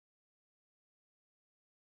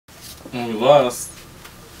when we lost,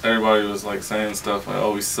 everybody was like saying stuff like,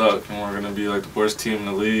 "Oh, we suck, and we're gonna be like the worst team in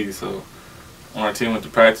the league." So when our team went to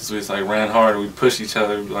practice, we just like ran harder. We pushed each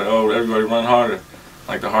other. We'd be like, "Oh, everybody run harder!"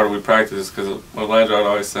 Like the harder we practice, because what Elijah would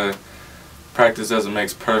always say, practice doesn't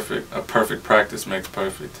make perfect. A perfect practice makes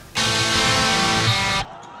perfect.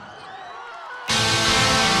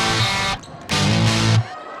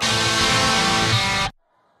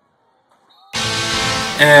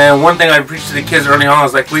 And one thing I preached to the kids early on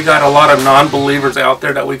is like, we got a lot of non-believers out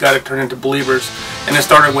there that we got to turn into believers, and it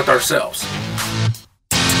started with ourselves.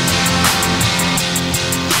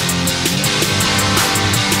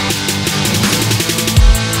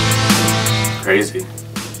 Crazy.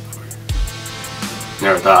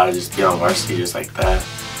 Never thought I'd just be on varsity just like that.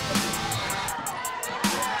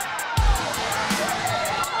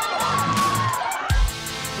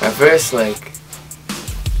 At first, like,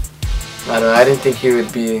 I don't know, I didn't think he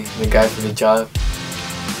would be the guy for the job.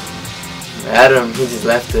 Adam, he just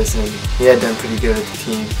left us and he had done pretty good with the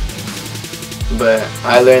team. But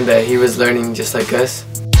I learned that he was learning just like us.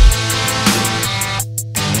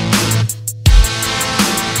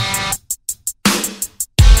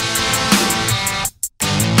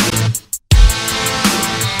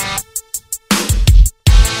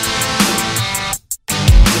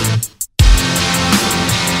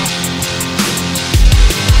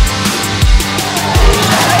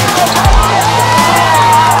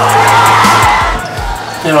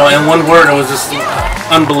 You know, in one word, it was just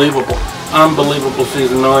unbelievable. Unbelievable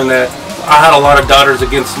season, knowing that I had a lot of daughters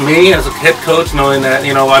against me as a head coach, knowing that,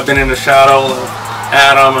 you know, I've been in the shadow of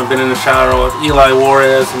Adam, I've been in the shadow of Eli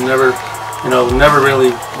Juarez, and never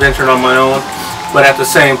really ventured on my own. But at the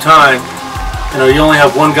same time, you know, you only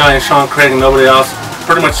have one guy in Sean Craig and nobody else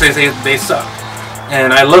pretty much says they suck.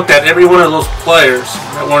 And I looked at every one of those players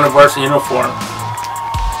that wore in a varsity uniform,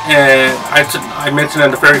 and I mentioned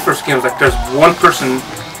in the very first game, I was like, there's one person,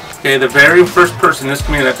 okay, the very first person in this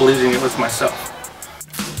community that believes in it was myself.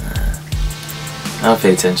 I don't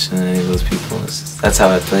pay attention to any of those people. That's how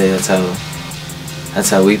I play. That's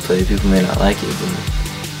how we play. People may not like it, but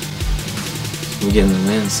we're getting the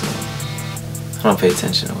win, so I don't pay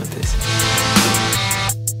attention to what they say.